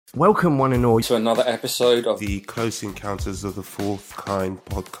Welcome, one and all, to another episode of the Close Encounters of the Fourth Kind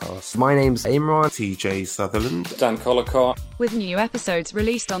podcast. My name's Imran. TJ Sutherland. Dan Collicott. With new episodes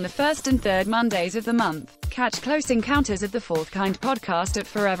released on the first and third Mondays of the month. Catch Close Encounters of the Fourth Kind podcast at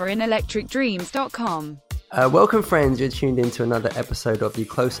foreverinelectricdreams.com. Welcome, friends. You're tuned in to another episode of the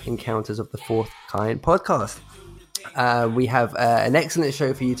Close Encounters of the Fourth Kind podcast. We have an excellent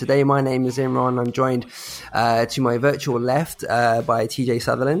show for you today. My name is Imran. I'm joined to my virtual left by TJ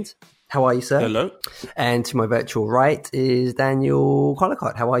Sutherland. How are you, sir? Hello. And to my virtual right is Daniel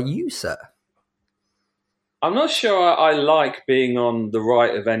Collicott. How are you, sir? I'm not sure I like being on the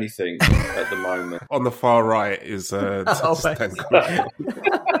right of anything at the moment. On the far right is Dan Collicott.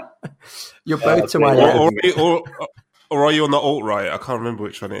 You're both to my left. Or are you on the alt-right? I can't remember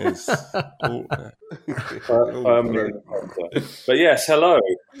which one it is. But yes, hello.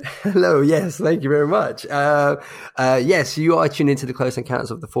 Hello, yes, thank you very much. Yes, you are tuned into the Close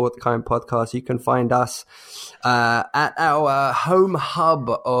Encounters of the Fourth Kind podcast. You can find us at our home hub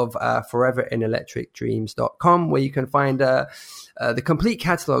of foreverinelectricdreams.com, where you can find the complete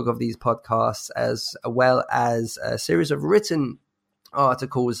catalogue of these podcasts, as well as a series of written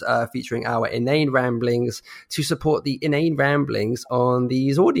articles featuring our inane ramblings to support the inane ramblings on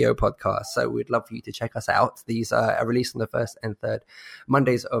these audio podcasts. So we'd love for you to check us out. These are released on the first and third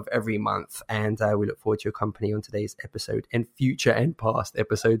Mondays of every month, and we look forward to your company on today's episode and future and past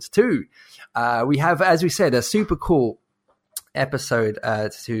episodes too. We have, as we said, a super cool episode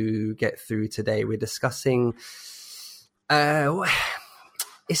to get through today. We're discussing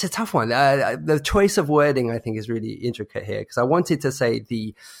it's a tough one. The choice of wording, I think, is really intricate here, because I wanted to say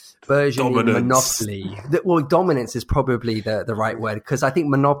the version in monopoly. Dominance is probably the right word, because I think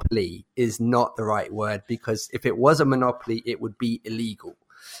monopoly is not the right word, because if it was a monopoly, it would be illegal.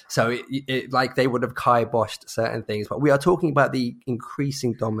 So it like they would have kiboshed certain things. But we are talking about the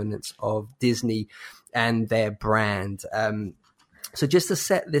increasing dominance of Disney and their brand. So just to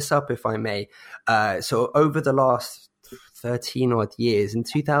set this up, if I may, so over the last 13 odd years, in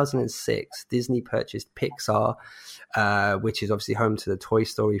 2006, Disney purchased Pixar, which is obviously home to the Toy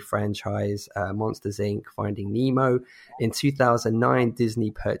Story franchise, Monsters Inc., Finding Nemo. In 2009,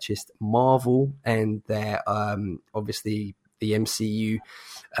 Disney purchased Marvel and their obviously the MCU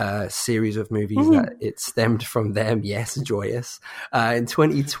series of movies that it stemmed from them. Yes, joyous. In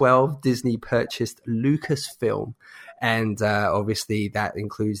 2012, Disney purchased Lucasfilm. And obviously that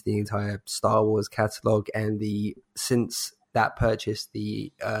includes the entire Star Wars catalog, and since that purchase,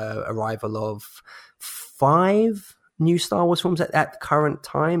 the arrival of 5 new Star Wars films at current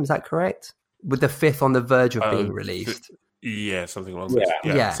time. Is that correct? With the 5th on the verge of being released. Yeah, something along those lines.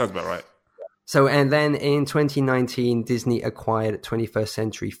 Yeah, sounds about right. So, and then in 2019, Disney acquired 21st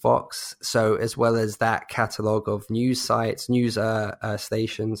Century Fox. So, as well as that catalog of news sites, news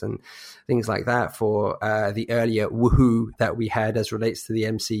stations, and things like that for the earlier woohoo that we had as relates to the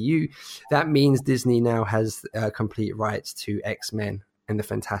MCU, that means Disney now has complete rights to X-Men and the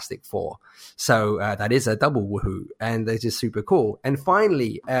Fantastic Four. So that is a double woohoo, and they're just super cool. And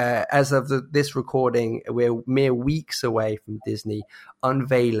finally, as of this recording, we're mere weeks away from Disney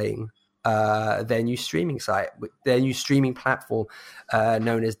unveiling their new streaming site, their new streaming platform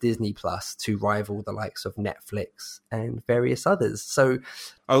known as Disney Plus, to rival the likes of Netflix and various others. So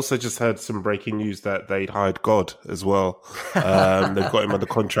I also just heard some breaking news that they'd hired God as well. They've got him under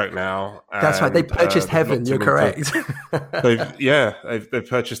contract now. That's right. They purchased Heaven. You're correct. They've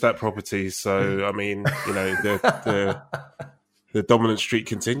purchased that property. So, I mean, you know, the dominant streak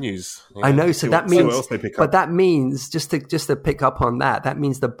continues. I know. So that means, but that means just to pick up on that, that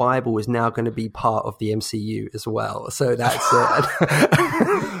means the Bible is now going to be part of the MCU as well. So that's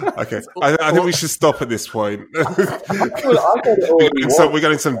okay. I think we should stop at this point. We're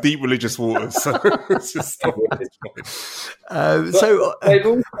getting some deep religious waters. So let's just stop at this point. So they've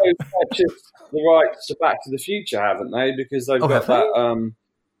also purchased the rights to Back to the Future, haven't they? Because they've got that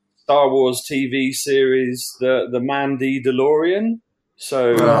Star Wars TV series, the Mandy DeLorean.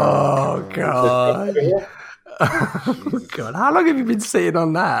 So, oh god, how long have you been sitting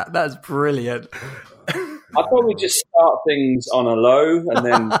on that? That's brilliant. I'd probably just start things on a low, and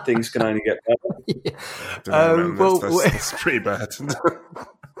then things can only get better. That's pretty bad.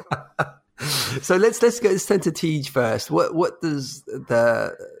 So let's turn to Tej first. What does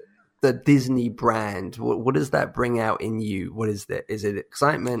the Disney brand, what does that bring out in you? What is that? Is it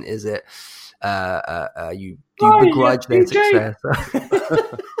excitement? Is it do you begrudge their success?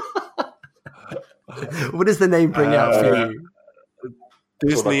 What does the name bring out for you?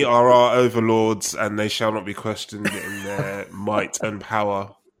 Disney are our overlords, and they shall not be questioned in their might and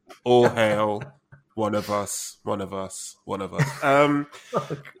power. All hail One of us.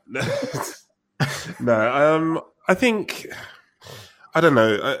 No, I think, I don't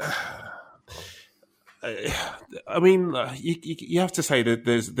know. I mean, you have to say that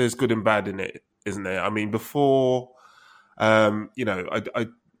there's good and bad in it, isn't there? I mean, before, I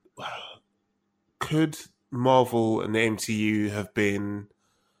could Marvel and the MCU have been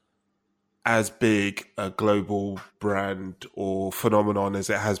as big a global brand or phenomenon as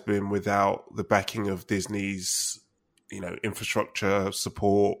it has been without the backing of Disney's, infrastructure,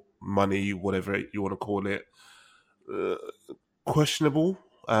 support, money, whatever you want to call it? Questionable.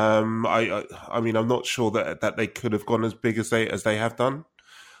 I mean, I'm not sure that they could have gone as big as they have done,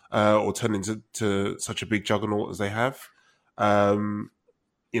 or turned into such a big juggernaut as they have.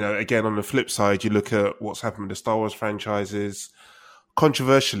 Again, on the flip side, you look at what's happened with the Star Wars franchises.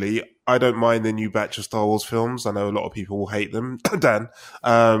 Controversially, I don't mind the new batch of Star Wars films. I know a lot of people will hate them, Dan,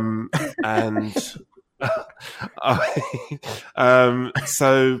 and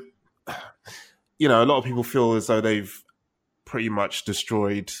so a lot of people feel as though they've pretty much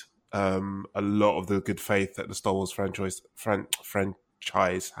destroyed a lot of the good faith that the Star Wars franchise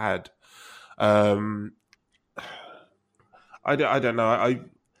had. I don't know.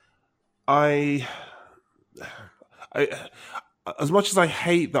 I as much as I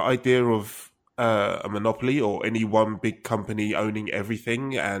hate the idea of a monopoly or any one big company owning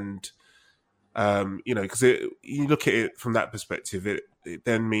everything, and because you look at it from that perspective, it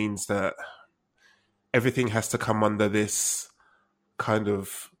then means that everything has to come under this kind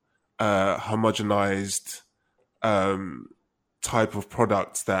of homogenized type of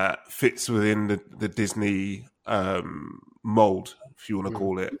product that fits within the Disney mold, if you want to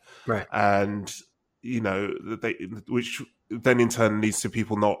call it, right? And which then in turn leads to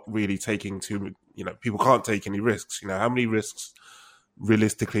people not really taking people can't take any risks. How many risks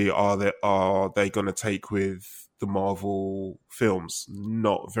realistically are they going to take with the Marvel films?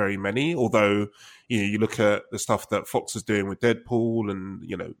 Not very many. Although you look at the stuff that Fox is doing with Deadpool, and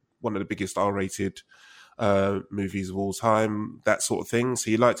one of the biggest R-rated movies of all time, that sort of thing.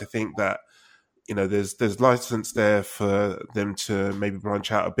 So you like to think that there's license there for them to maybe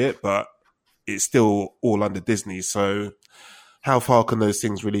branch out a bit, but it's still all under Disney. So how far can those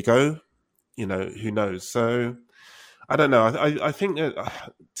things really go? Who knows? So I don't know. I think that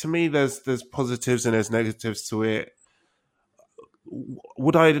to me, there's positives and there's negatives to it.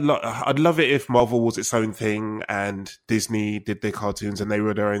 I'd love it if Marvel was its own thing and Disney did their cartoons and they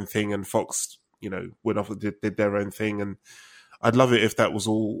were their own thing, and Fox, went off and did their own thing. And I'd love it if that was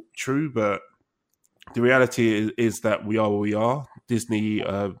all true, but the reality is that we are where we are. Disney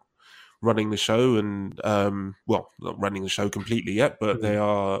running the show, and not running the show completely yet, but they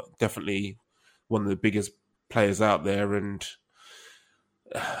are definitely one of the biggest players out there. And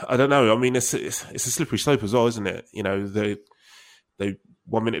I don't know. I mean, it's a slippery slope as well, isn't it? They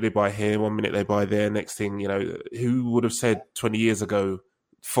 1 minute they buy here, 1 minute they buy there. Next thing, who would have said 20 years ago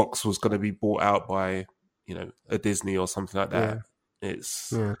Fox was going to be bought out by a Disney or something like that?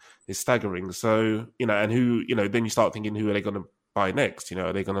 It's staggering. So and who then you start thinking, who are they going to buy next?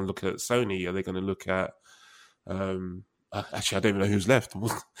 Are they going to look at Sony? Are they going to look at actually, I don't even know who's left for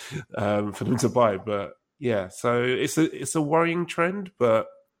them to buy. But yeah, so it's a worrying trend, but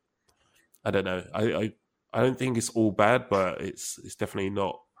I don't know. I don't think it's all bad, but it's definitely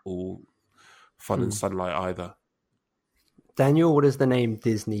not all fun and sunlight either. Daniel, what does the name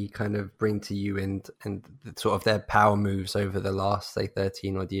Disney kind of bring to you, and sort of their power moves over the last, say,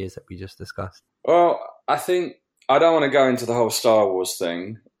 13 odd years that we just discussed? Well, I think I don't want to go into the whole Star Wars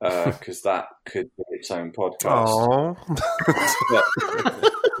thing because that could be its own podcast.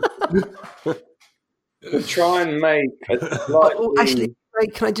 But try and make actually,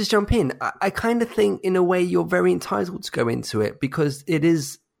 can I just jump in? I kind of think, in a way, you're very entitled to go into it, because it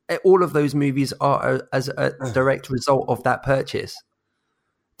is, all of those movies are as a direct result of that purchase.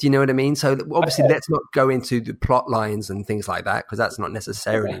 Do you know what I mean? So obviously, let's not go into the plot lines and things like that, because that's not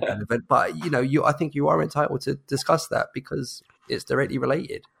necessarily relevant. But I think you are entitled to discuss that because it's directly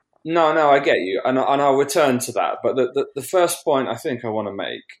related. No, I get you, and I'll return to that. But the first point I think I want to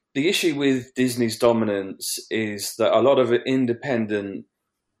make, the issue with Disney's dominance is that a lot of independent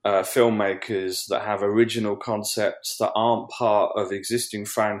filmmakers that have original concepts that aren't part of existing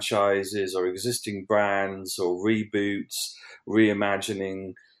franchises or existing brands or reboots,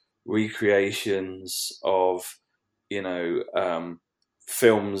 reimagining, recreations of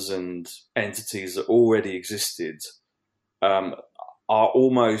films and entities that already existed are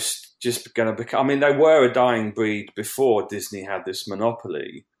almost just going to become, I mean, they were a dying breed before Disney had this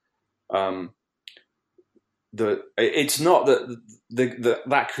monopoly. it's not that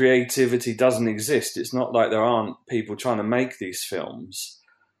that creativity doesn't exist. It's not like there aren't people trying to make these films.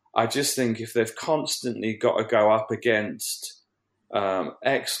 I just think if they've constantly got to go up against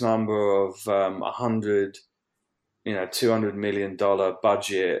X number of $100, $200 million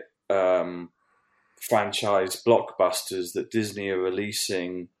budget franchise blockbusters that Disney are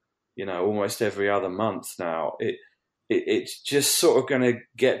releasing, almost every other month now, it's just sort of going to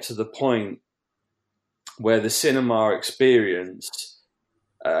get to the point where the cinema experience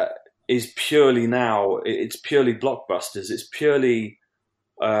is purely it's purely blockbusters. It's purely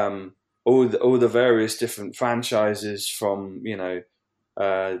all the various different franchises from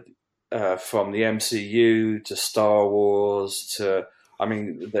the MCU to Star Wars to,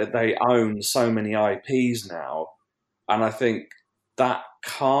 they own so many IPs now, and I think that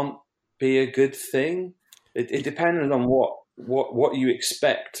can't be a good thing. It depends on what you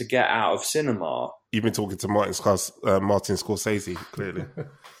expect to get out of cinema. You've been talking to Martin Scorsese, clearly.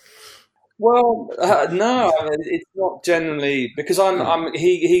 Well, no, it's not generally, because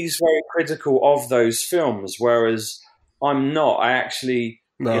he's very critical of those films, whereas I'm not. I actually,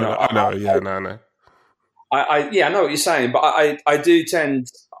 I know. I know what you're saying, but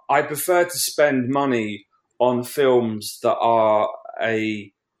I prefer to spend money on films that are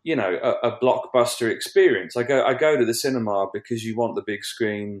a blockbuster experience. I go to the cinema because you want the big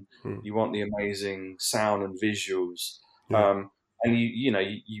screen, you want the amazing sound and visuals, and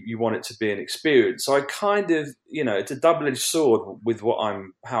you want it to be an experience. So I kind of, it's a double-edged sword with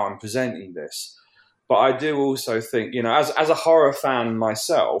how I'm presenting this. But I do also think, as a horror fan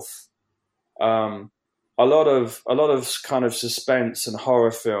myself, a lot of kind of suspense and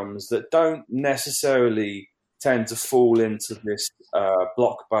horror films that don't necessarily tend to fall into this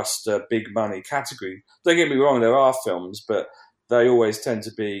blockbuster, big money category. Don't get me wrong, there are films, but they always tend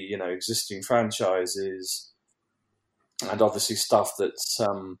to be, existing franchises, and obviously stuff that's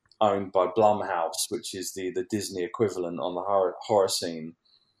owned by Blumhouse, which is the Disney equivalent on the horror scene.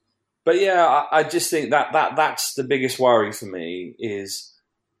 But yeah, I just think that's the biggest worry for me is,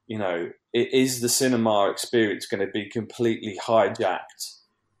 is the cinema experience going to be completely hijacked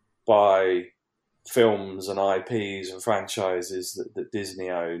by films and IPs and franchises that Disney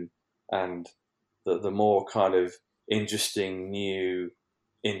own, and the more kind of interesting, new,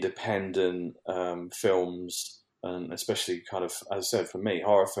 independent films, and especially kind of, as I said, for me,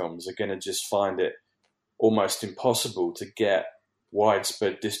 horror films are going to just find it almost impossible to get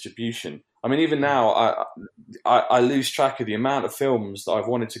widespread distribution. Even now, I lose track of the amount of films that I've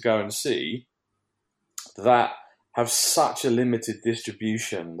wanted to go and see that have such a limited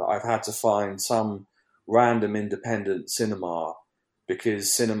distribution that I've had to find some random independent cinema,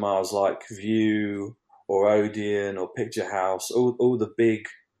 because cinemas like View or Odeon or Picture House, all the big,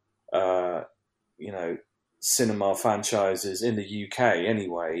 cinema franchises in the UK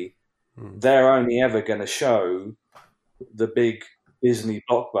anyway, they're only ever going to show the big Disney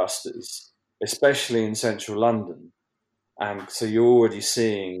blockbusters, especially in central London. And so you're already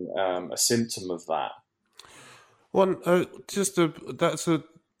seeing a symptom of that. Well, that's a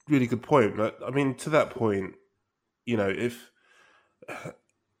really good point. But to that point, if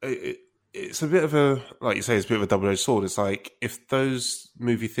it's a bit of a, like you say, it's a bit of a double-edged sword. It's like if those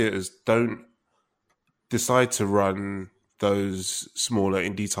movie theaters don't decide to run those smaller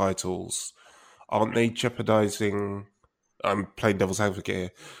indie titles, aren't they jeopardizing? I'm playing devil's advocate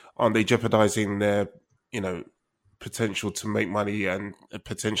here. Aren't they jeopardizing their, potential to make money and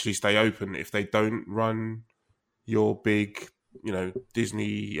potentially stay open if they don't run your big,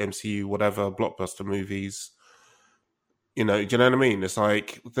 Disney, MCU, whatever, blockbuster movies? Do you know what I mean? It's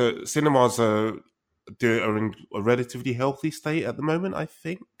like the cinemas are in a relatively healthy state at the moment, I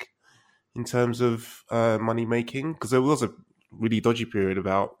think, in terms of money making, because there was a really dodgy period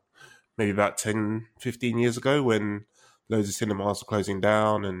about 10, 15 years ago when loads of cinemas were closing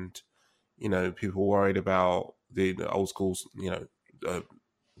down, and people were worried about the old schools,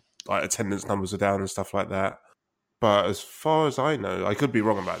 like attendance numbers were down and stuff like that. But as far as I know, I could be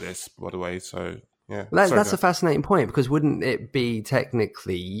wrong about this, by the way. So yeah, that's a fascinating point, because wouldn't it be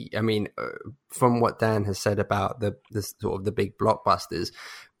technically? From what Dan has said about the sort of the big blockbusters,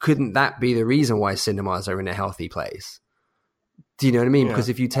 couldn't that be the reason why cinemas are in a healthy place? Do you know what I mean? Yeah. Because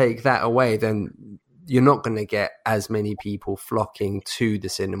if you take that away, then you're not going to get as many people flocking to the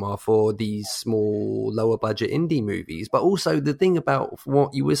cinema for these small, lower budget indie movies. But also the thing about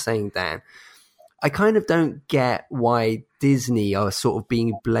what you were saying, Dan, I kind of don't get why Disney are sort of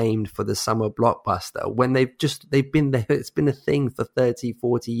being blamed for the summer blockbuster when they've been there. It's been a thing for 30,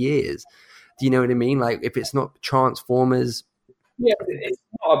 40 years. Do you know what I mean? Like if it's not Transformers, Yeah, it's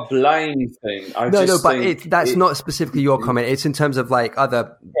not a blame thing. That's not specifically your comment. It's in terms of like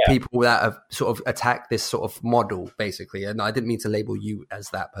other people that have sort of attacked this sort of model, basically. And I didn't mean to label you as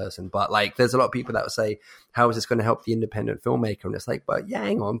that person, but like, there's a lot of people that would say, "How is this going to help the independent filmmaker?" And it's like, but yeah,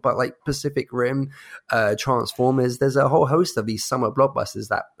 hang on. But like Pacific Rim, Transformers, there's a whole host of these summer blockbusters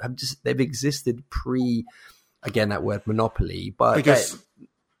that they've existed again, that word monopoly, but I guess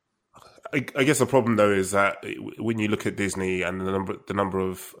the problem though is that when you look at Disney and the number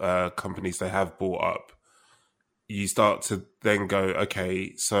of companies they have bought up, you start to then go,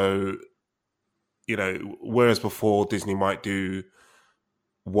 okay, so whereas before Disney might do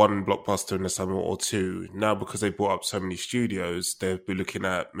one blockbuster in the summer or two, now because they bought up so many studios, they'll be looking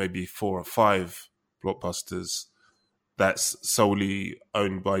at maybe 4 or 5 blockbusters that's solely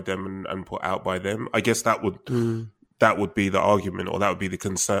owned by them and put out by them. I guess that would be the argument, or that would be the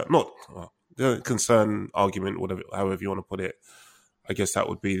concern. Not the concern argument, whatever, however you want to put it. I guess that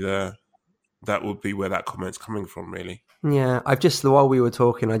would be where that comment's coming from, really. Yeah, while we were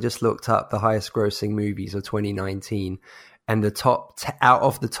talking, I just looked up the highest grossing movies of 2019, and out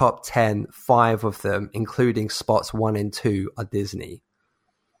of the top 10, 5 of them, including spots 1 and 2, are Disney.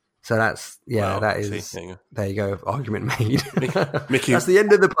 So that's there you go, argument made. Mickey, that's the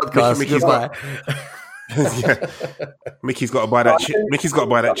end of the podcast. Mickey's got to buy that. Mickey's got to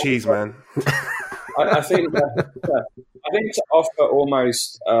buy that cheese, man. I think to offer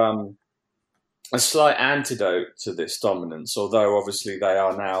almost a slight antidote to this dominance, although obviously they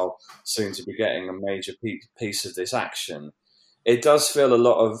are now soon to be getting a major piece of this action, it does feel a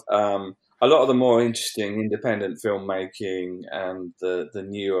lot of the more interesting independent filmmaking and the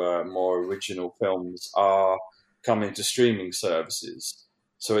newer, more original films are coming to streaming services.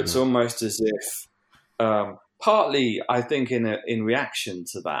 So it's almost as if, partly, I think, in reaction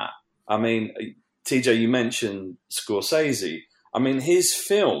to that. I mean, TJ, you mentioned Scorsese. I mean, his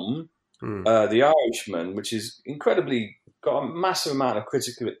film, The Irishman, which is incredibly got a massive amount of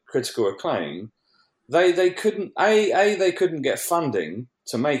critical acclaim. They couldn't they couldn't get funding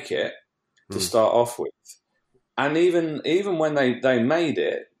to make it to start off with, and even when they made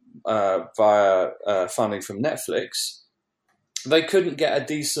it via funding from Netflix, they couldn't get a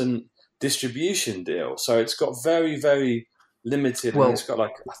decent distribution deal. So it's got very, very limited. And it's got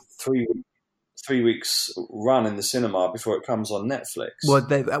like a 3 weeks run in the cinema before it comes on Netflix.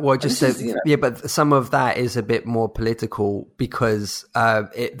 But some of that is a bit more political because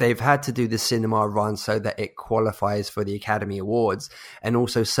they've had to do the cinema run so that it qualifies for the Academy Awards, and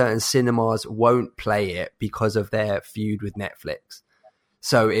also certain cinemas won't play it because of their feud with Netflix.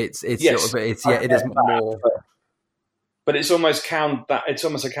 So it is more. But it's almost a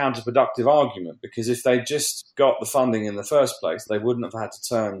counterproductive argument, because if they just got the funding in the first place, they wouldn't have had to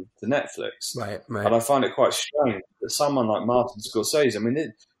turn to Netflix. Right. And I find it quite strange that someone like Martin Scorsese, I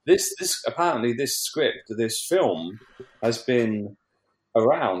mean, this apparently this script, this film, has been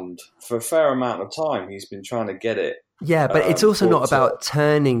around for a fair amount of time. He's been trying to get it. Yeah, but it's also not about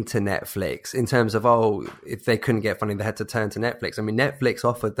turning to Netflix in terms of, if they couldn't get funding, they had to turn to Netflix. I mean, Netflix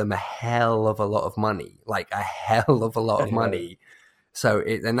offered them a hell of a lot of money, like a hell of a lot of money. So,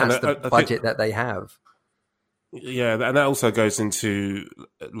 that's the budget that they have. Yeah, and that also goes into,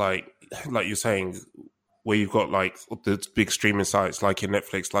 like you're saying, where you've got like the big streaming sites like in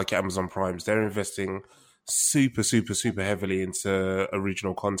Netflix, like Amazon Prime, they're investing super, super, super heavily into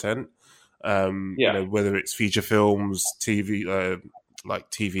original content. Whether it's feature films, TV,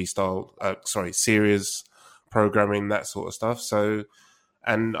 like TV style, series programming, that sort of stuff. So,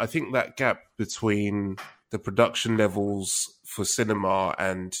 and I think that gap between the production levels for cinema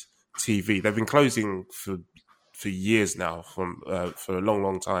and TV, they've been closing for years now, for a long,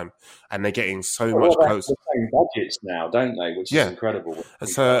 long time, and they're getting so much closer. They have the same budgets now, don't they? Which is incredible.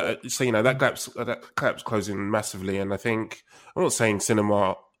 So that gap's closing massively, and I think, I'm not saying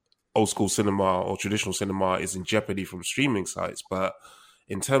old school cinema or traditional cinema is in jeopardy from streaming sites, but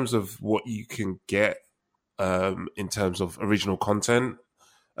in terms of what you can get in terms of original content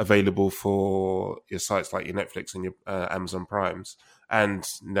available for your sites like your Netflix and your Amazon Primes, and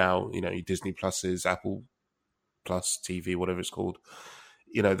now your Disney Pluses, Apple Plus TV, whatever it's called,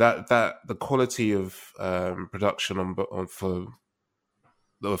 that the quality of production for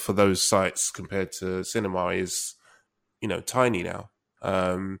those sites compared to cinema is tiny now.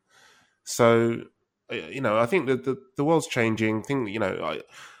 So, I think that the world's changing.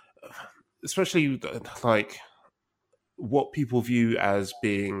 Especially like what people view as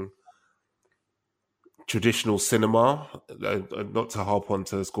being traditional cinema, not to harp on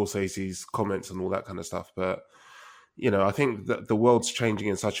to Scorsese's comments and all that kind of stuff, but, I think that the world's changing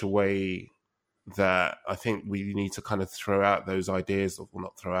in such a way that I think we need to kind of throw out those ideas, or well,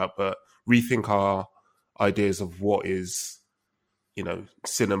 not throw out, but rethink our ideas of what is, you know,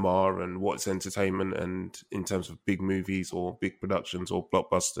 cinema and what's entertainment, and in terms of big movies or big productions or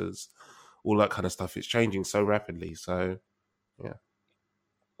blockbusters, all that kind of stuff. It's changing so rapidly. So, yeah.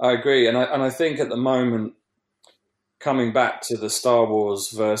 I agree. And I think at the moment, coming back to the Star Wars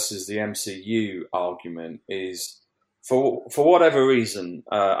versus the MCU argument, is for whatever reason,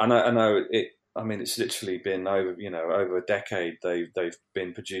 I know it. I mean, it's literally been over a decade they've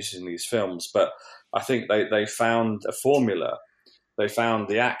been producing these films, but I think they found a formula. They found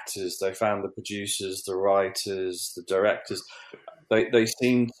the actors, they found the producers, the writers, the directors. They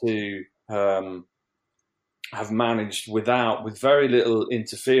seem to have managed with very little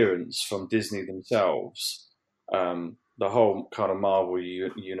interference from Disney themselves. The whole kind of Marvel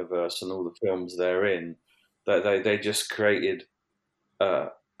universe and all the films they're in, they just created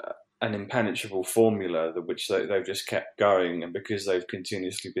an impenetrable formula which they've just kept going, and because they've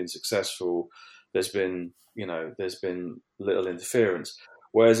continuously been successful, there's been little interference.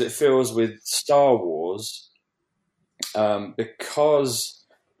 Whereas it feels with Star Wars, because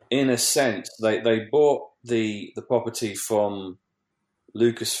in a sense they bought the property from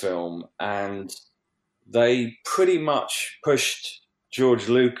Lucasfilm, and they pretty much pushed George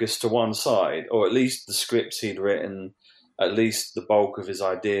Lucas to one side, or at least the scripts he'd written, at least the bulk of his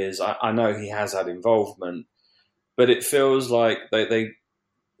ideas. I know he has had involvement, but it feels like they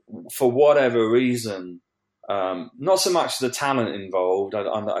for whatever reason, not so much the talent involved. I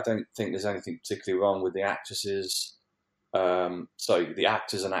don't think there's anything particularly wrong with the actresses. The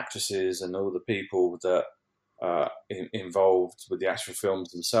actors and actresses and all the people that are involved with the actual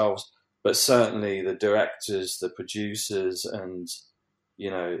films themselves, but certainly the directors, the producers, and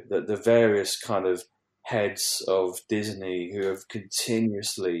the various kind of heads of Disney who have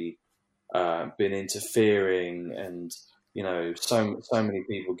continuously been interfering, and so many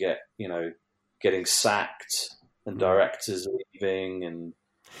people getting sacked, and directors leaving, and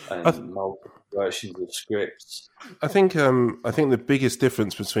multiple versions of scripts. I think the biggest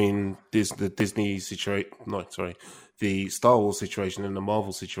difference between the Star Wars situation and the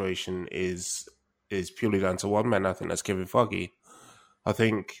Marvel situation is purely down to one man. I think that's Kevin Feige. I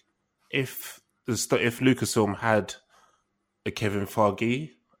think if Lucasfilm had a Kevin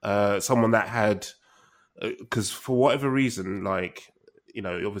Feige, someone that had, because for whatever reason,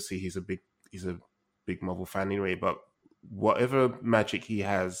 obviously he's a big Marvel fan anyway, but whatever magic he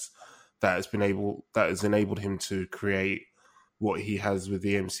has that has enabled him to create what he has with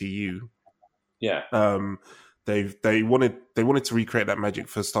the MCU. Yeah. They wanted to recreate that magic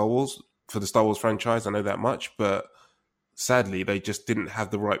for Star Wars, for the Star Wars franchise. I know that much, but sadly they just didn't have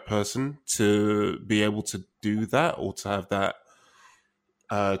the right person to be able to do that, or to have that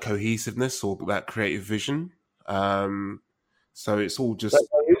cohesiveness or that creative vision. So it's all just. But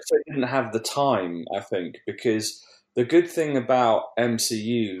they also didn't have the time, I think, because the good thing about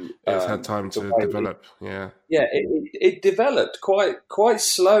MCU, it's had time to develop. It developed quite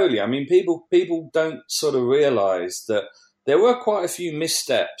slowly. I mean, people don't sort of realise that there were quite a few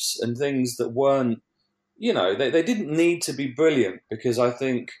missteps and things that weren't. They didn't need to be brilliant, because I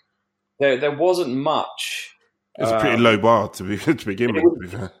think there wasn't much. It was a pretty low bar to begin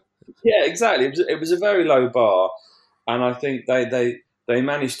with. Yeah, exactly. It was a very low bar, and I think they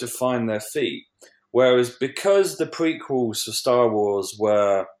managed to find their feet. Whereas because the prequels for Star Wars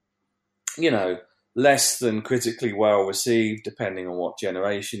were, less than critically well received, depending on what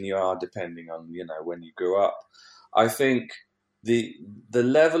generation you are, depending on, when you grew up, I think the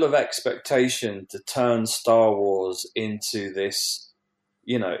level of expectation to turn Star Wars into this,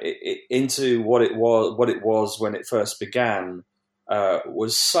 into what it was when it first began,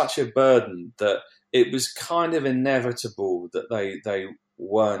 was such a burden that it was kind of inevitable that they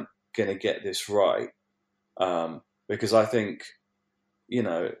weren't going to get this right, because I think,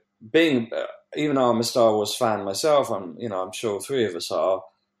 being even though I'm a Star Wars fan myself, I'm sure three of us are.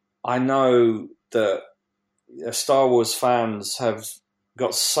 I know that Star Wars fans have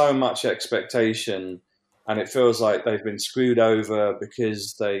got so much expectation, and it feels like they've been screwed over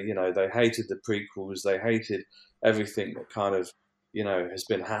because they hated the prequels, they hated everything that kind of has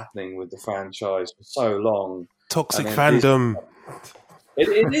been happening with the franchise for so long. Toxic fandom.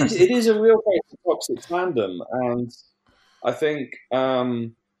 It is a real case of toxic fandom, and I think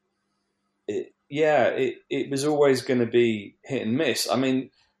it was always going to be hit and miss. I mean,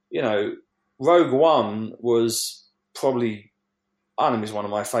 Rogue One was probably, it's one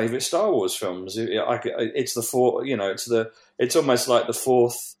of my favourite Star Wars films. It's the fourth, it's almost like the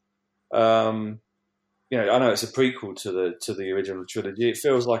fourth. I know it's a prequel to the original trilogy. It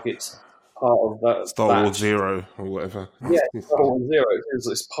feels like it's part of that. Star Wars Zero or whatever. Yeah, Star Wars Zero.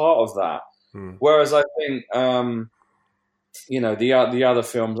 It's part of that. Whereas I think, the other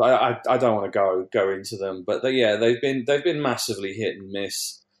films, I don't want to go into them, but they've been massively hit and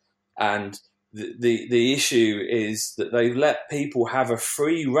miss, and the issue is that they've let people have a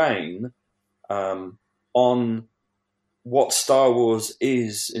free rein on what Star Wars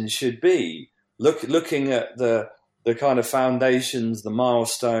is and should be. Looking at the kind of foundations, the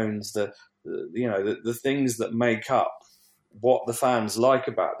milestones, the things that make up what the fans like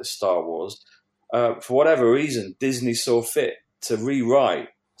about the Star Wars. For whatever reason, Disney saw fit to rewrite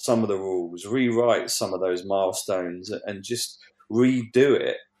some of the rules, rewrite some of those milestones, and just redo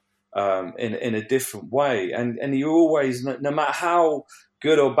it in a different way. And you always, no matter how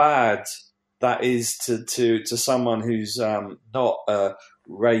good or bad that is to someone who's not a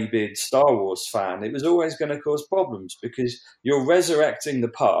rabid Star Wars fan, it was always going to cause problems because you're resurrecting the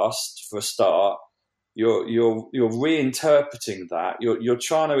past for a start. You're reinterpreting that. You're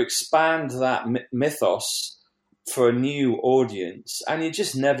trying to expand that mythos for a new audience, and you're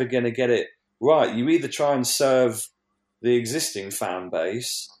just never going to get it right. You either try and serve the existing fan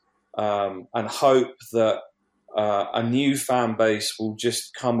base and hope that a new fan base will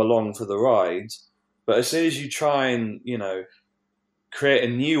just come along for the ride, but as soon as you try and create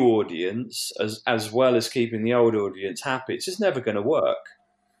a new audience as well as keeping the old audience happy, it's just never going to work.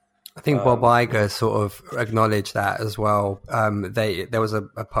 I think Bob Iger sort of acknowledged that as well. There was a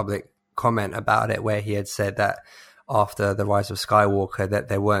public comment about it where he had said that after The Rise of Skywalker that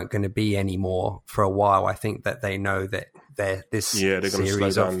there weren't going to be any more for a while. I think that they know that this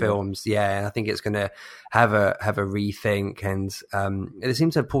series of films, I think it's going to have a rethink, and it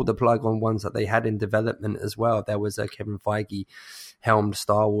seems to have pulled the plug on ones that they had in development as well. There was a Kevin Feige helmed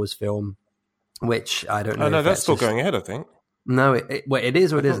Star Wars film, which I don't know. Oh no, that's still going ahead, I think. No, it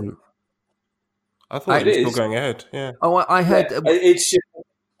is or it isn't? I thought it was still going ahead, yeah. Oh, I heard... It's just,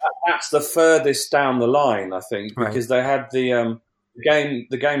 that's the furthest down the line, I think, because they had the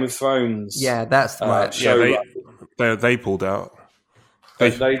Game of Thrones... Yeah, that's right. They pulled out.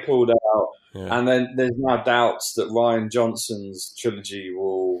 They pulled out, and then there's now doubts that Rian Johnson's trilogy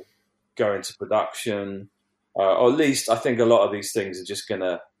will go into production, or at least I think a lot of these things are just going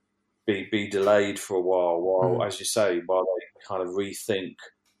to be delayed for a while, as you say, while they kind of rethink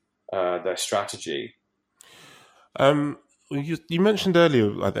their strategy. You mentioned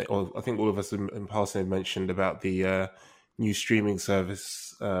earlier, I think all of us in passing had mentioned about the new streaming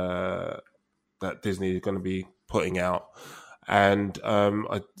service that Disney is going to be putting out, and I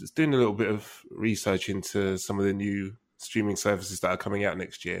was doing a little bit of research into some of the new streaming services that are coming out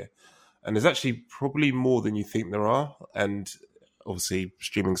next year, and there's actually probably more than you think there are, and obviously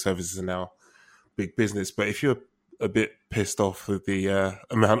streaming services are now big business, but if you're a bit pissed off with the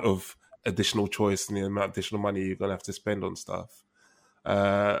amount of additional choice and the amount of additional money you're going to have to spend on stuff,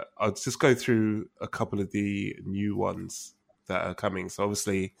 I'll just go through a couple of the new ones that are coming. So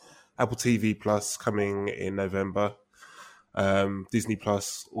obviously Apple TV Plus coming in November, Disney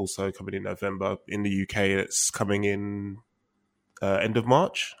Plus also coming in November. In the UK it's coming in end of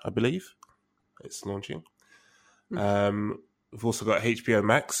March, I believe it's launching. We've also got HBO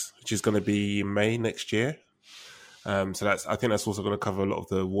Max, which is going to be May next year. So I think that's also going to cover a lot of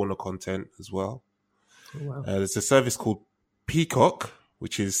the Warner content as well. Oh, wow. There's a service called Peacock,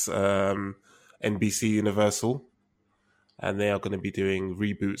 which is NBC Universal, and they are going to be doing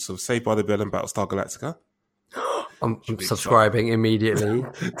reboots of Saved by the Bell and Battlestar Galactica. I'm subscribing immediately.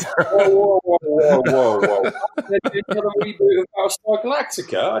 Whoa. They're doing another reboot of Battlestar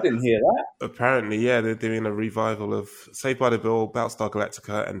Galactica? I didn't hear that. Apparently, yeah, they're doing a revival of Saved by the Bell, Battlestar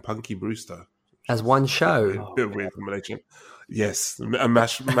Galactica, and Punky Brewster. As one show? A bit of weird combination. Yes, a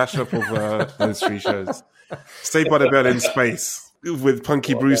mashup of those three shows. Saved by the Bell in space, with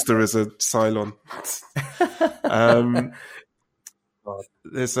Punky Brewster as a Cylon.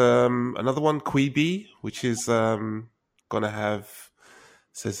 There's another one, Quibi, which is going to have,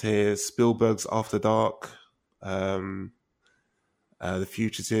 says here, Spielberg's After Dark, The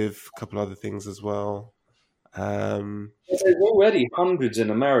Fugitive, a couple other things as well. There's already hundreds in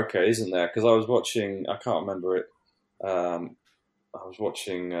America, isn't there? Because I was watching, I can't remember it, I was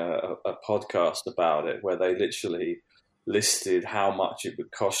watching a podcast about it where they literally listed how much it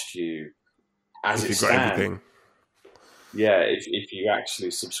would cost you as it stands. Yeah, if you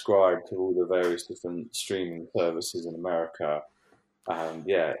actually subscribe to all the various different streaming services in America,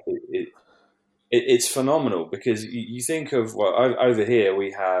 it's phenomenal because you think of over here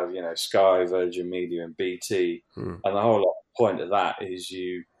we have Sky, Virgin Media, and BT, and the whole point of that is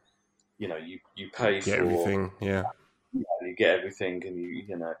you pay for everything, you get everything,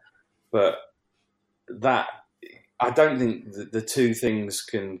 and but that I don't think the two things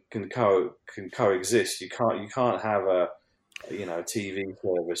can coexist. You can't have a TV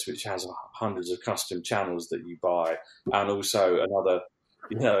service which has hundreds of custom channels that you buy, and also another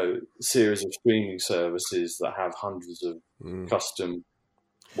series of streaming services that have hundreds of custom.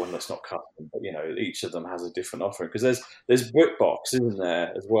 Well, that's not custom, but each of them has a different offering, because there's BritBox, isn't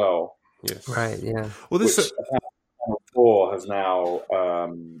there, as well? Yes. Right. Yeah. Well, this Four have now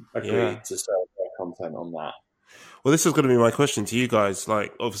agreed to sell their content on that. Well, this is going to be my question to you guys.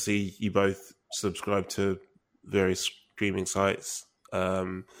 Like, obviously, you both subscribe to various streaming sites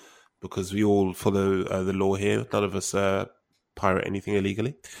because we all follow the law here. None of us pirate anything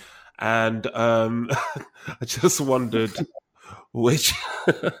illegally. And I just wondered which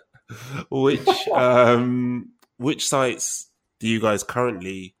sites do you guys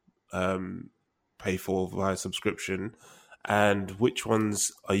currently pay for via subscription, and which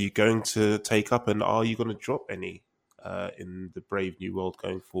ones are you going to take up, and are you going to drop any in the brave new world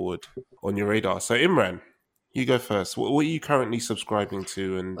going forward on your radar? So Imran, you go first. What are you currently subscribing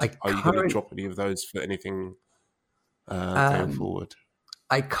to, and are you going to drop any of those for anything going forward?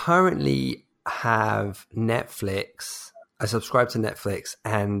 I currently have Netflix. I subscribe to Netflix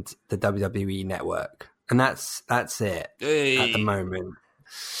and the WWE Network, and that's it at the moment.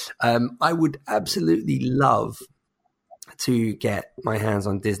 I would absolutely love to get my hands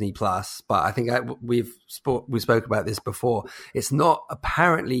on Disney Plus, but I think we spoke about this before. It's not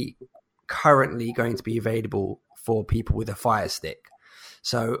apparently currently going to be available for people with a Fire Stick.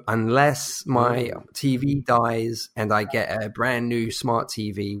 So unless my TV dies and I get a brand new smart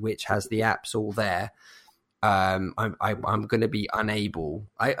TV which has the apps all there, I'm going to be unable.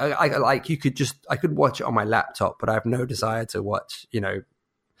 I could watch it on my laptop, but I have no desire to watch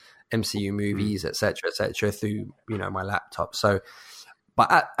MCU movies, etc., through my laptop. So,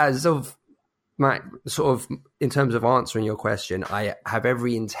 but as of my sort of in terms of answering your question, I have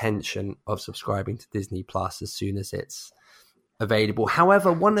every intention of subscribing to Disney Plus as soon as it's available.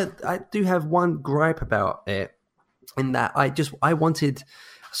 However, I do have one gripe about it, in that I wanted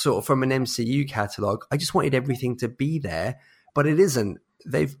sort of from an MCU catalog, I just wanted everything to be there, but it isn't.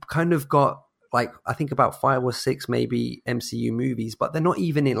 They've kind of got, like, I think about 5 or 6 maybe MCU movies, but they're not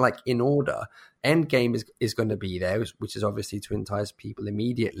even in order. Endgame is going to be there, which is obviously to entice people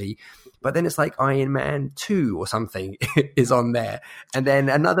immediately. But then it's like Iron Man 2 or something is on there. And then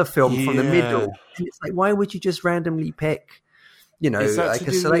another film from the middle. And it's like, why would you just randomly pick, like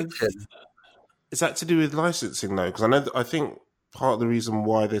a selection? Is that to do with licensing, though? Because I think part of the reason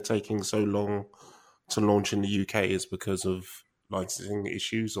why they're taking so long to launch in the UK is because of licensing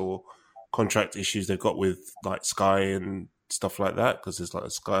issues or contract issues they've got with like Sky and stuff like that, because there's like a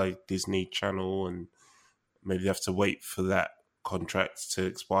Sky Disney channel, and maybe they have to wait for that contract to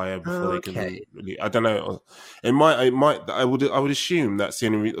expire before they can really. I don't know. It might. I would assume that's the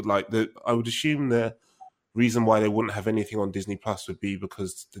only I would assume the reason why they wouldn't have anything on Disney Plus would be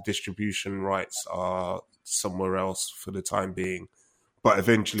because the distribution rights are somewhere else for the time being, but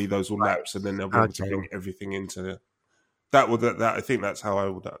eventually those will lapse, and then they'll be able to bring everything into. That I think that's how I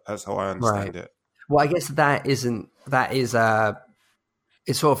understand it. Well, I guess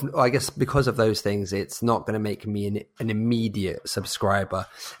it's sort of, I guess because of those things, it's not going to make me an immediate subscriber.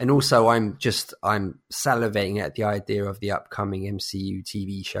 And also I'm salivating at the idea of the upcoming MCU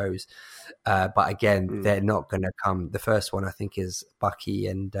TV shows. But again, they're not going to come. The first one I think is Bucky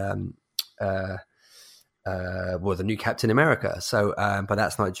and, the new Captain America. So, but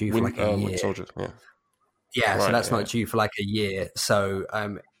that's not due for like a year. Soldier, yeah, right, so that's not due for like a year. So,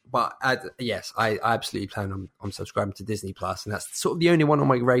 but yes, I absolutely plan on subscribing to Disney Plus, and that's sort of the only one on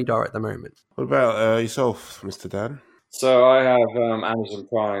my radar at the moment. What about yourself, Mr. Dan? So I have Amazon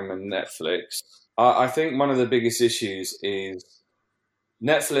Prime and Netflix. I think one of the biggest issues is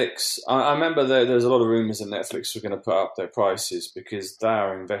Netflix. I remember there's a lot of rumors that Netflix were going to put up their prices because they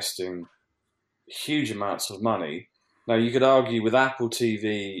are investing huge amounts of money. Now, you could argue with Apple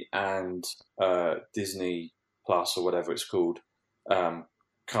TV and Disney Plus, or whatever it's called,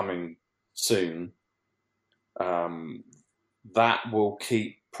 coming soon, that will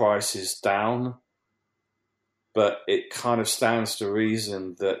keep prices down. But it kind of stands to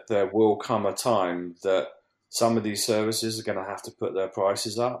reason that there will come a time that some of these services are going to have to put their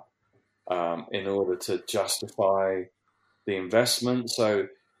prices up in order to justify the investment. So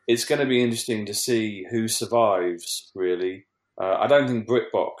it's going to be interesting to see who survives, really. I don't think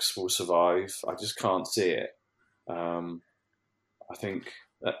BritBox will survive. I just can't see it. I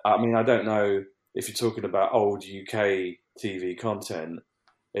don't know if you're talking about old UK TV content.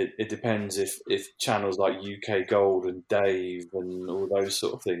 it depends if channels like UK Gold and Dave and all those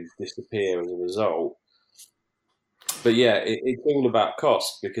sort of things disappear as a result. But yeah, it's all about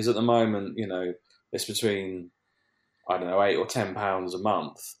cost, because at the moment, it's between, I don't know, £8 or £10 a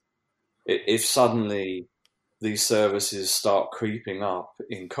month. If suddenly these services start creeping up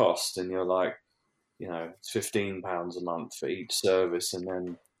in cost, and you're like, it's £15 a month for each service, and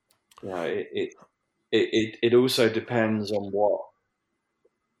then it also depends on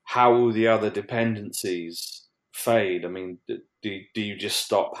how all the other dependencies fade. I mean, do you just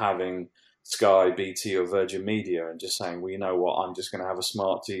stop having Sky, BT, or Virgin Media and just saying, well, you know what, I'm just going to have a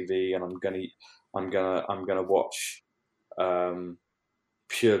smart TV and I'm gonna watch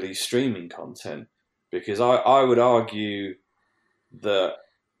purely streaming content? Because I would argue that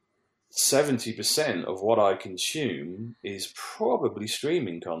 70% of what I consume is probably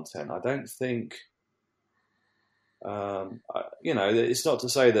streaming content. I don't think, it's not to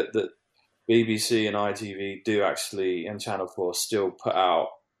say that BBC and ITV do actually, and Channel 4 still put out,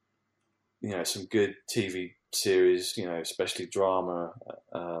 some good TV series, especially drama.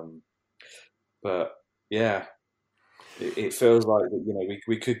 But yeah, it feels like that,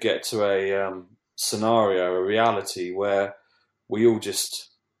 we could get to a scenario, a reality where we all just,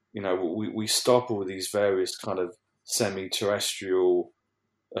 we stop all these various kind of semi-terrestrial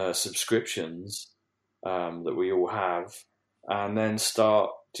subscriptions that we all have, and then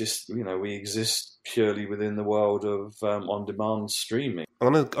start just, we exist purely within the world of on-demand streaming.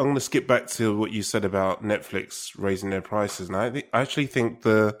 I'm gonna skip back to what you said about Netflix raising their prices, and I actually think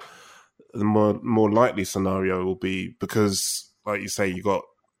the more likely scenario will be, because, like you say, you got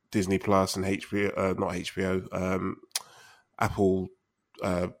Disney Plus and Apple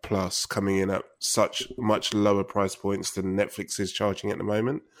Plus coming in at such much lower price points than Netflix is charging at the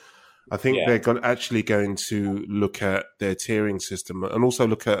moment. I think they're actually going to look at their tiering system, and also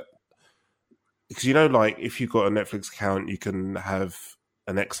look at, because like if you've got a Netflix account, you can have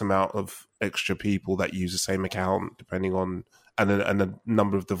an X amount of extra people that use the same account, depending on and a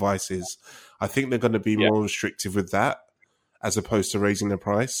number of devices. I think they're going to be more restrictive with that, as opposed to raising the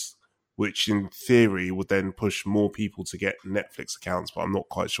price, which in theory would then push more people to get Netflix accounts. But I'm not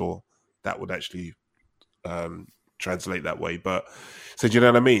quite sure that would actually translate that way. But so do you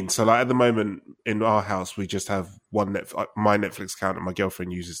know what I mean? So like at the moment in our house, we just have one my Netflix account, and my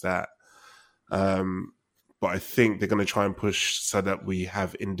girlfriend uses that. But I think they're going to try and push so that we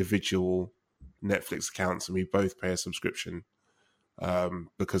have individual Netflix accounts and we both pay a subscription,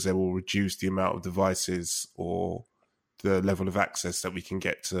 because they will reduce the amount of devices or the level of access that we can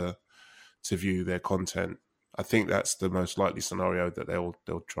get to view their content. I think that's the most likely scenario that they'll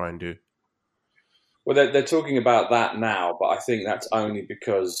try and do. Well, they're talking about that now, but I think that's only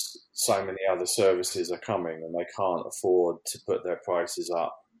because so many other services are coming and they can't afford to put their prices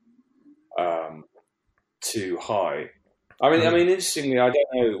up too high. I mean, interestingly, I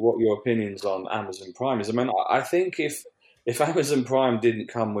don't know what your opinions on Amazon Prime is. I mean, I think if Amazon Prime didn't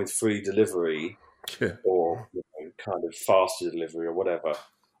come with free delivery or kind of faster delivery or whatever,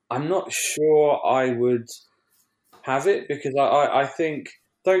 I'm not sure I would have it, because I think,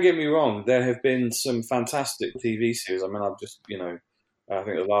 don't get me wrong, there have been some fantastic TV series. I mean, I've just, I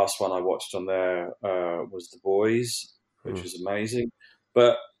think the last one I watched on there was The Boys, which was amazing.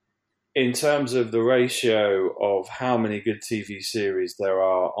 But in terms of the ratio of how many good TV series there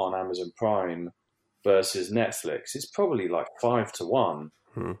are on Amazon Prime versus Netflix, it's probably like 5 to 1,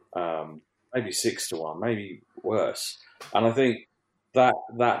 maybe 6 to 1, maybe worse. And I think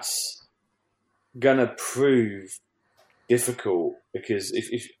that's going to prove difficult, because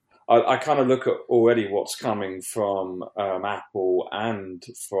if I kind of look at already what's coming from Apple and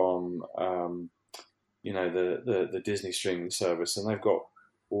from the Disney streaming service, and they've got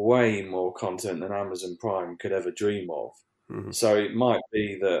way more content than Amazon Prime could ever dream of. So it might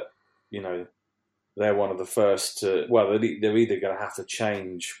be that they're one of the first to. Well, they're either going to have to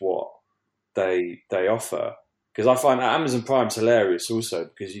change what they offer, because I find Amazon Prime's hilarious also,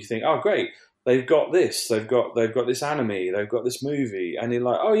 because you think, oh great, they've got this, they've got this anime, they've got this movie, and you're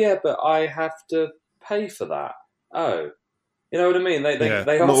like, oh yeah, but I have to pay for that. Oh, you know what I mean? They not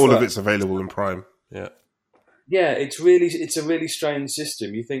offer, all of it's available in Prime. Yeah, it's a really strange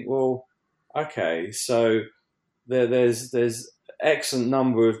system. You think, well, okay, so there's excellent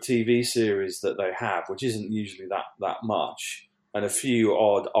number of TV series that they have, which isn't usually that much, and a few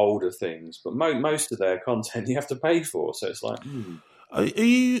odd older things, but most of their content you have to pay for. So it's like, Are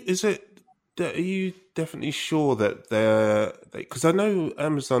you definitely sure that they're... Because I know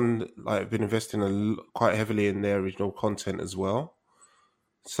Amazon have been investing quite heavily in their original content as well.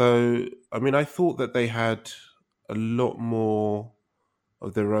 So, I mean, I thought that they had a lot more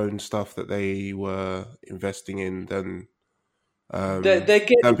of their own stuff that they were investing in than they're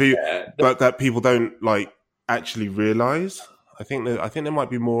getting there. But that people don't like actually realize. I think there might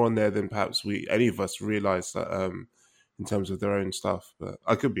be more on there than perhaps any of us realize that in terms of their own stuff. But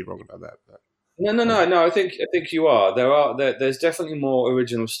I could be wrong about that. But, no. I think you are. There's definitely more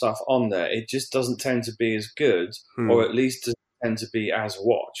original stuff on there. It just doesn't tend to be as good, or at least doesn't tend to be as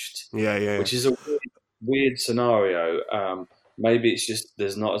watched. Yeah. Which is a weird scenario. Maybe it's just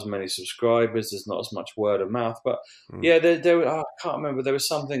there's not as many subscribers, there's not as much word of mouth. But yeah, I can't remember. There was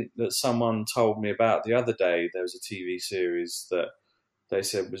something that someone told me about the other day. There was a TV series that they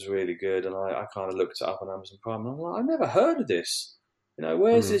said was really good, and I kind of looked it up on Amazon Prime, and I'm like, I never heard of this. You know,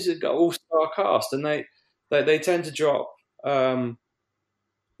 where's this? It's got all-star cast, and they tend to drop,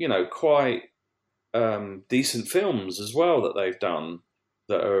 quite decent films as well that they've done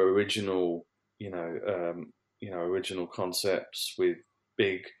that are original. Original concepts with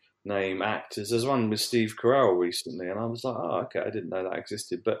big name actors. There's one with Steve Carell recently, and I was like, oh, okay, I didn't know that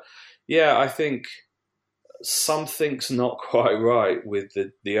existed. But yeah, I think something's not quite right with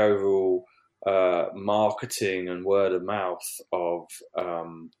the overall marketing and word of mouth of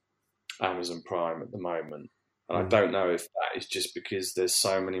Amazon Prime at the moment. And I don't know if that is just because there's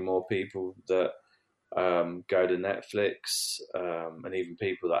so many more people that go to Netflix, and even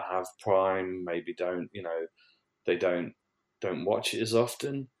people that have Prime maybe don't, they don't watch it as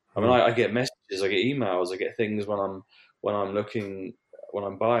often. I mean, I get messages, I get emails, I get things when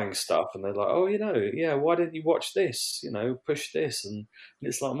I'm buying stuff, and they're like, oh, why didn't you watch this? Push this, and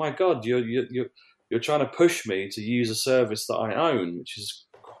it's like, my God, you're trying to push me to use a service that I own, which is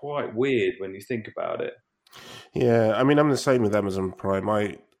quite weird when you think about it. Yeah, I mean, I'm the same with Amazon Prime.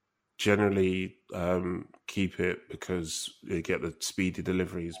 I generally keep it because you get the speedy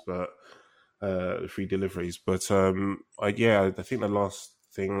deliveries, but free deliveries. But I think the last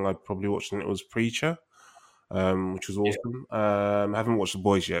thing I probably watched it was Preacher, which was awesome. I haven't watched The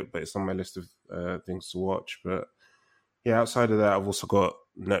Boys yet, but it's on my list of things to watch. But yeah, outside of that, I've also got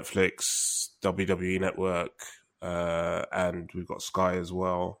Netflix, WWE Network, and we've got Sky as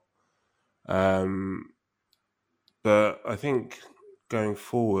well. But I think going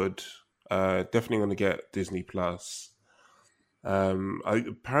forward, definitely going to get Disney Plus.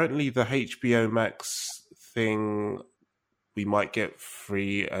 Apparently the HBO Max thing we might get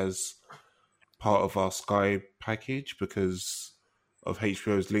free as part of our Sky package because of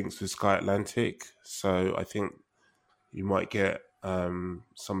HBO's links with Sky Atlantic. So I think you might get some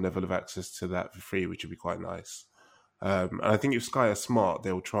level of access to that for free, which would be quite nice. And I think if Sky are smart,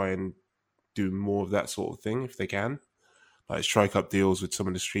 they'll try and do more of that sort of thing if they can. Like strike up deals with some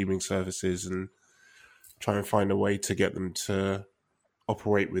of the streaming services and try and find a way to get them to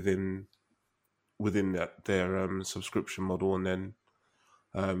operate within their subscription model, and then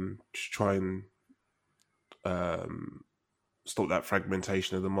try and stop that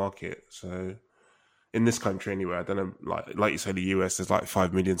fragmentation of the market. So in this country anyway, I don't know, like you say, the US, there's like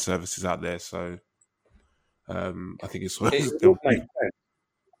 5 million services out there. So I think it would make sense.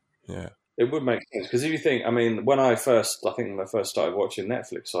 Yeah. It would make sense because if you think, I mean, when I first started watching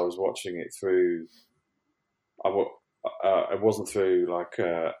Netflix, I was watching it through. It wasn't through like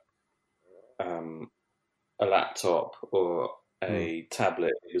a laptop or a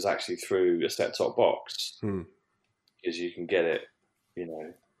tablet. It was actually through a set-top box because you can get it, you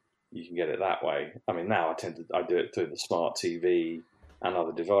can get it that way. I mean, now I do it through the smart TV and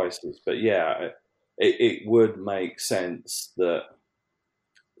other devices. But yeah, it would make sense that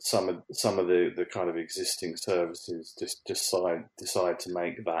some of the kind of existing services just decide to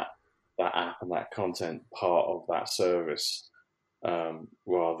make that app and that content part of that service,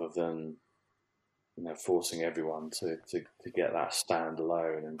 rather than forcing everyone to get that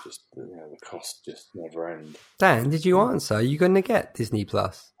standalone, and just the cost just never end. Dan, did you answer? Are you going to get Disney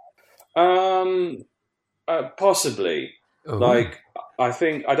Plus? Possibly. Ooh. Like, I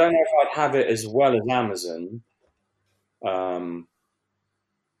don't know if I'd have it as well as Amazon.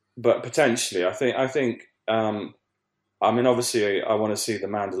 But potentially, I think. I mean, obviously, I want to see The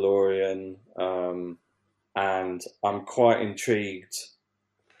Mandalorian, and I'm quite intrigued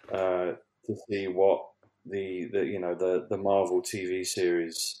to see what the Marvel TV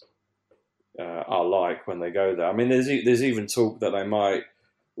series are like when they go there. I mean, there's even talk that they might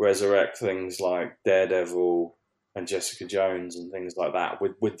resurrect things like Daredevil and Jessica Jones and things like that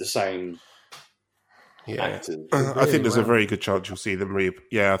with the same. Yeah, I think there's a very good chance you'll see them.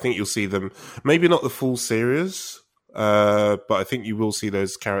 I think you'll see them. Maybe not the full series, but I think you will see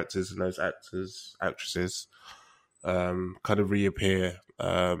those characters and those actresses, kind of reappear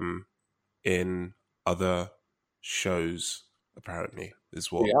in other shows. apparently,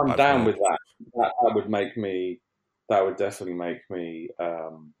 is what I'm I've down heard. with that. That would make me. That would definitely make me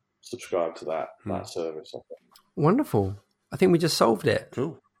subscribe to that service. I think. Wonderful. I think we just solved it.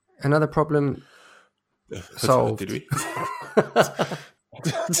 Cool. Another problem solved. Did we?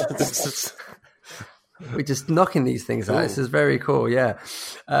 We're just knocking these things out. This is very cool. Yeah.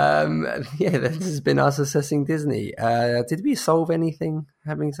 This has been us assessing Disney. Did we solve anything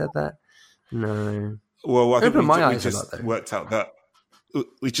having said that? No. Well, I think we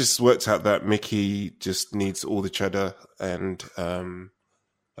just worked out that Mickey just needs all the cheddar, and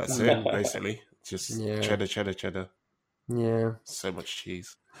that's it, basically. Just cheddar. Yeah. So much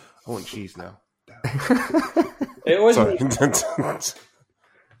cheese. I want cheese now. It was. Sorry. This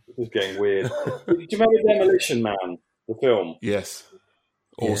is getting weird. Do you remember Demolition Man, the film? Yes.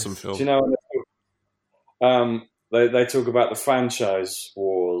 Awesome film. Do you know, they talk about the franchise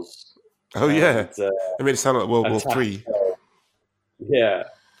wars. Oh, yeah. I mean, it sounded like World War III. Yeah.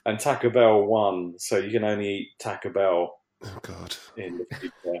 And Taco Bell won, so you can only eat Taco Bell. Oh, God. In the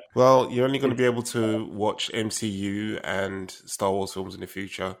future. Well, you're only going to be able to watch MCU and Star Wars films in the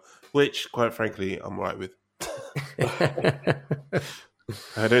future, which, quite frankly, I'm right with.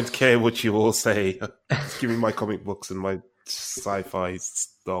 I don't care what you all say. Just give me my comic books and my sci-fi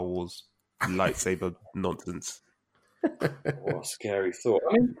Star Wars lightsaber nonsense. What a scary thought.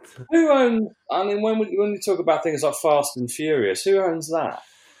 I mean, who owns... I mean, when we talk about things like Fast and Furious, who owns that?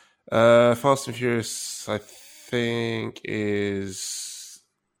 Fast and Furious, I think, is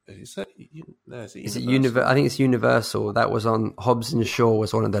that... No, is it Universal? I think it's Universal. That was on... Hobbs and Shaw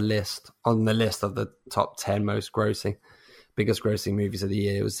was on the list of the top 10 biggest grossing movies of the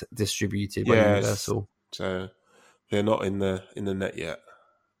year. It was distributed by Universal. So they're not in the net yet.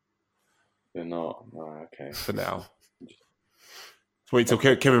 They're not. Oh, okay. For now. Wait till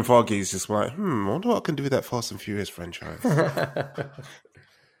Kevin Feige's just like, I wonder what I can do with that Fast and Furious franchise.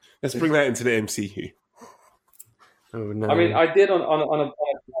 Let's bring that into the MCU. Oh no! I mean, I did on a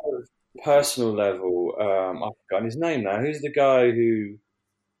personal level. I've forgotten his name now. Who's the guy who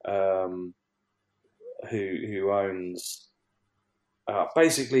owns?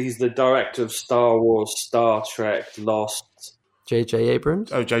 Basically, he's the director of Star Wars, Star Trek, Lost. J.J.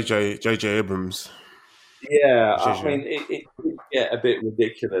 Abrams? Oh, J.J. Abrams. Yeah, I mean, it did get a bit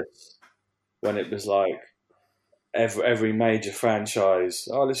ridiculous when it was like every major franchise.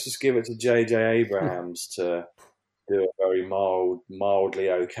 Oh, let's just give it to J.J. Abrams to do a very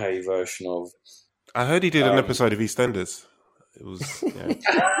mildly okay version of. I heard he did an episode of EastEnders. It was. Yeah.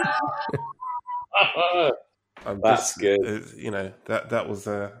 That's good. That was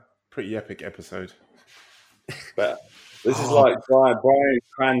a pretty epic episode. But this is like Bryan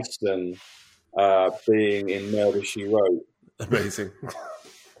Cranston being in Murder, She Wrote. Amazing.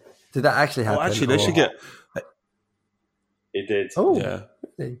 Did that actually happen? Well, actually, they should get... It did. Oh, yeah.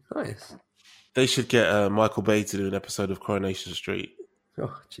 Really? Nice. They should get Michael Bay to do an episode of Coronation Street.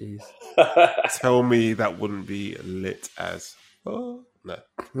 Oh, jeez. Tell me that wouldn't be lit as... Oh, no.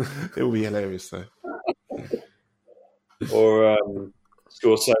 It would be hilarious, though. Or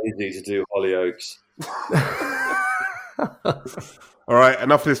Scorsese to do Hollyoaks. All right,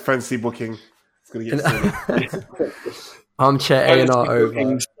 enough of this fancy booking. It's going to get silly. Armchair A&R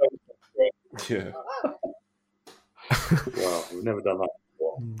over. Yeah. Wow, we've never done that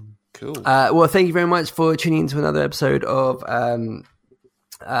before. Cool. Well, thank you very much for tuning into another episode of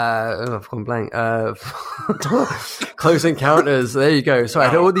I've gone blank. Close Encounters. There you go. So I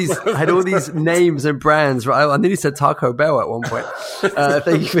had all these names and brands. Right, I nearly said Taco Bell at one point.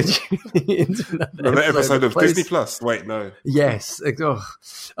 Thank you for tuning into another episode of Disney Plus. Wait, no. Yes.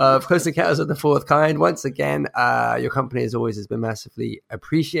 Close Encounters of the Fourth Kind. Once again, your company as always has been massively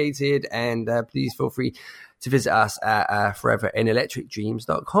appreciated, and please feel free to visit us at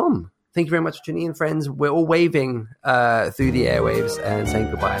foreverinelectricdreams.com. Thank you very much for tuning in, friends. We're all waving through the airwaves and saying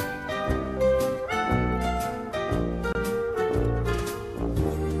goodbye.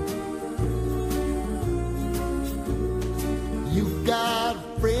 You got a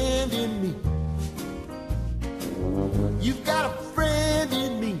friend in me. You got a friend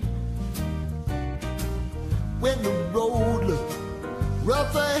in me. When the road looks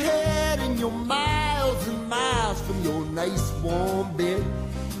rough ahead and you're miles and miles from your nice warm bed,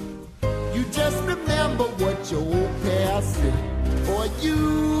 you just remember what your old past said. Boy,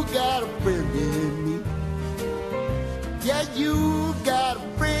 you got a friend in me. Yeah, you got a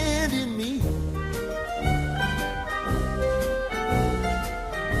friend in me.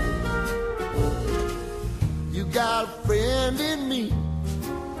 You got a friend in me.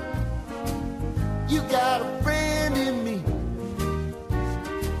 You got a friend in me.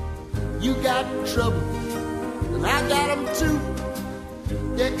 You got trouble, and I got them too.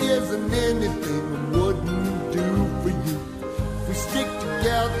 anything wouldn't do for you. We stick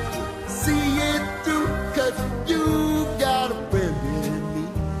together, see it through, 'cause you got a friend in me.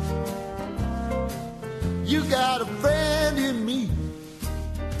 You got a friend in me.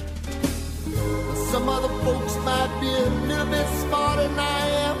 Some other folks might be a little bit smarter than I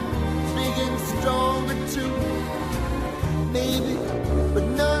am, big and stronger too, maybe, but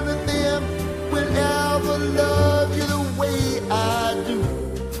none of them will ever love you the way I do.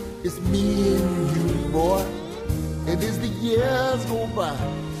 It's me and you, boy, and as the years go by,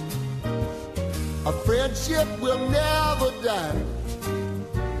 our friendship will never die.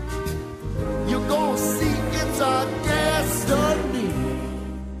 You're gonna see it's our destiny.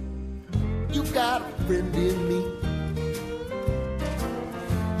 You got a friend in me.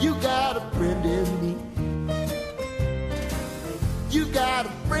 You got a friend in me.